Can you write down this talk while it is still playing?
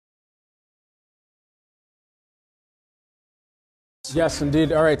Holmes. Yes,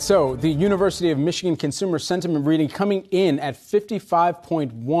 indeed. All right. So the University of Michigan Consumer Sentiment reading coming in at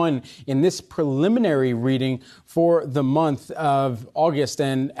 55.1 in this preliminary reading for the month of August.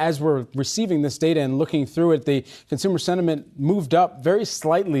 And as we're receiving this data and looking through it, the consumer sentiment moved up very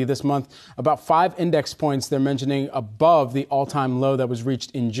slightly this month, about 5 index points they're mentioning above the all-time low that was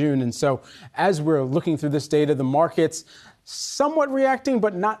reached in June. And so as we're looking through this data, the markets somewhat reacting,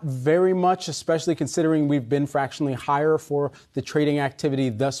 but not very much, especially considering we've been fractionally higher for the trading activity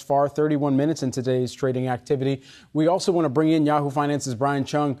thus far, 31 minutes in today's trading activity. We also want to bring in Yahoo Finance's Brian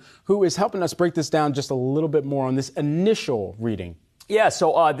Cheung, who is helping us break this down just a little bit more on this initial reading. Yeah,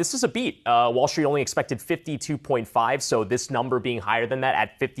 so this is a beat. Wall Street only expected 52.5, so this number being higher than that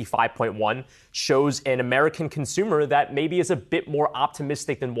at 55.1 shows an American consumer that maybe is a bit more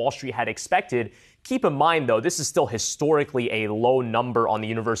optimistic than Wall Street had expected. Keep in mind, though, this is still historically a low number on the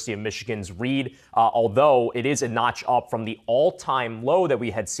University of Michigan's read, although it is a notch up from the all-time low that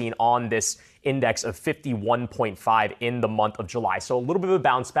we had seen on this index of 51.5 in the month of July. So a little bit of a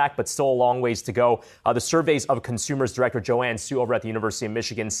bounce back, but still a long ways to go. The surveys of Consumers Director Joanne Su over at the University of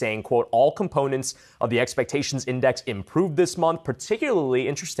Michigan saying, quote, all components of the expectations index improved this month, particularly,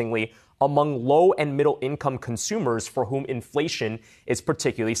 interestingly, among low and middle income consumers for whom inflation is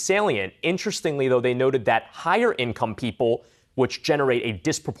particularly salient. Interestingly, though, they noted that higher income people, which generate a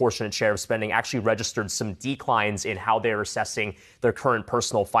disproportionate share of spending, actually registered some declines in how they're assessing their current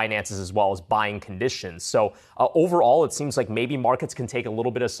personal finances as well as buying conditions. So overall, it seems like maybe markets can take a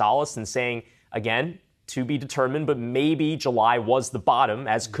little bit of solace in saying, again, to be determined, but maybe July was the bottom,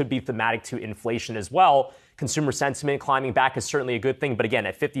 as could be thematic to inflation as well. Consumer sentiment climbing back is certainly a good thing, but again,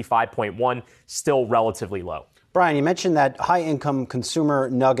 at 55.1, still relatively low. Brian, you mentioned that high-income consumer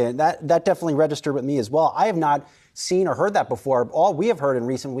nugget. That definitely registered with me as well. I have not seen or heard that before. All we have heard in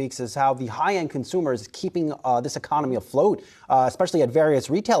recent weeks is how the high-end consumer is keeping this economy afloat, especially at various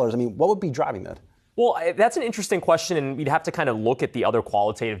retailers. I mean, what would be driving that? Well, that's an interesting question, and we'd have to kind of look at the other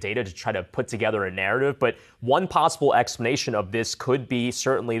qualitative data to try to put together a narrative. But one possible explanation of this could be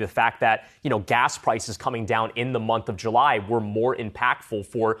certainly the fact that, gas prices coming down in the month of July were more impactful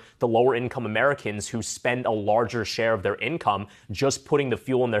for the lower income Americans who spend a larger share of their income just putting the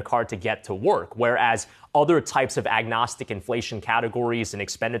fuel in their car to get to work. Whereas other types of agnostic inflation categories and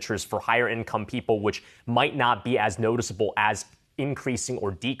expenditures for higher income people, which might not be as noticeable as increasing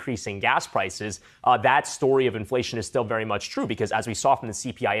or decreasing gas prices, that story of inflation is still very much true because as we saw from the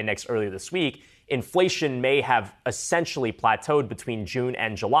CPI index earlier this week, inflation may have essentially plateaued between June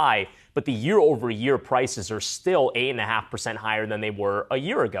and July, but the year-over-year prices are still 8.5% higher than they were a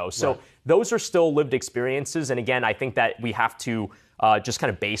year ago. So those are still lived experiences. And again, I think that we have to just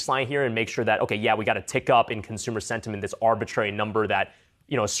kind of baseline here and make sure that, okay, yeah, we got a tick up in consumer sentiment, this arbitrary number that,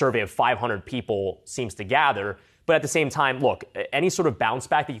 a survey of 500 people seems to gather. But at the same time, look, any sort of bounce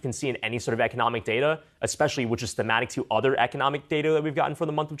back that you can see in any sort of economic data, especially which is thematic to other economic data that we've gotten for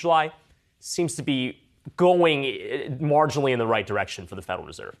the month of July, seems to be going marginally in the right direction for the Federal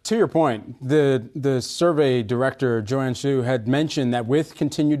Reserve. To your point, the survey director, Joanne Su, had mentioned that with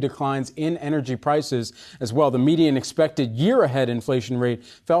continued declines in energy prices as well, the median expected year-ahead inflation rate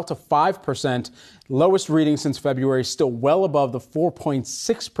fell to 5%, lowest reading since February, still well above the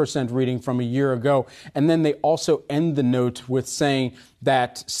 4.6% reading from a year ago. And then they also end the note with saying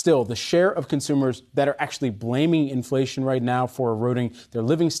that still the share of consumers that are actually blaming inflation right now for eroding their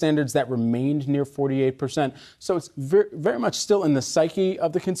living standards, that remained near 48%. So it's very, very much still in the psyche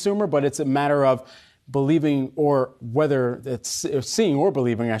of the consumer, but it's a matter of believing or whether it's seeing or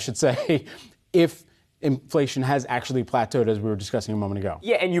believing, I should say, if inflation has actually plateaued, as we were discussing a moment ago.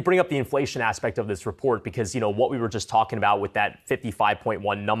 Yeah, and you bring up the inflation aspect of this report because, what we were just talking about with that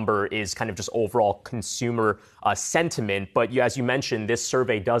 55.1 number is kind of just overall consumer sentiment. But as you mentioned, this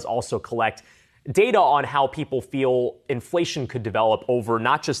survey does also collect data on how people feel inflation could develop over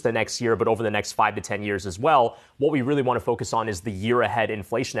not just the next year, but over the next 5 to 10 years as well. What we really want to focus on is the year ahead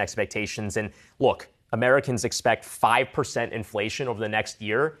inflation expectations. And look, Americans expect 5% inflation over the next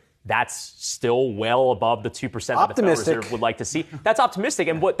year. That's still well above the 2% that the Federal Reserve would like to see. That's optimistic,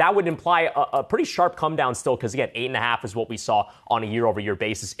 and what that would imply a pretty sharp come down still, because again, 8.5 is what we saw on a year-over-year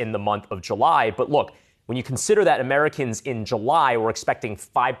basis in the month of July. But look, when you consider that Americans in July were expecting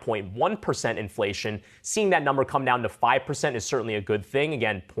 5.1% inflation, seeing that number come down to 5% is certainly a good thing.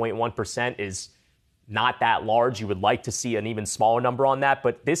 Again, 0.1% is not that large. You would like to see an even smaller number on that,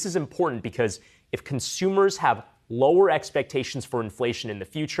 but this is important because if consumers have lower expectations for inflation in the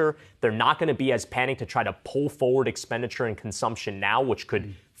future, they're not going to be as panicked to try to pull forward expenditure and consumption now, which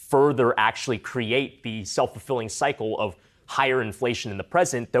could further actually create the self-fulfilling cycle of higher inflation in the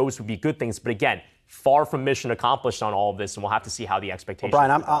present, those would be good things. But again, far from mission accomplished on all of this, and we'll have to see how the expectations. Well,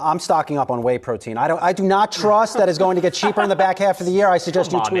 Brian, I'm stocking up on whey protein. I do not trust that it's going to get cheaper in the back half of the year. I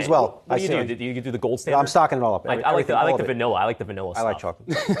suggest you too as well. What do you do? Do you do the gold standard? I'm stocking it all up. I like the vanilla. I like the vanilla stuff. I like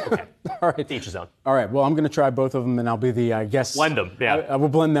chocolate. Okay. All right. To each his own. All right. Well, I'm going to try both of them, and I'll be the guest. Blend them. Yeah. I will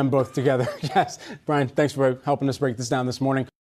blend them both together. Yes. Brian, thanks for helping us break this down this morning.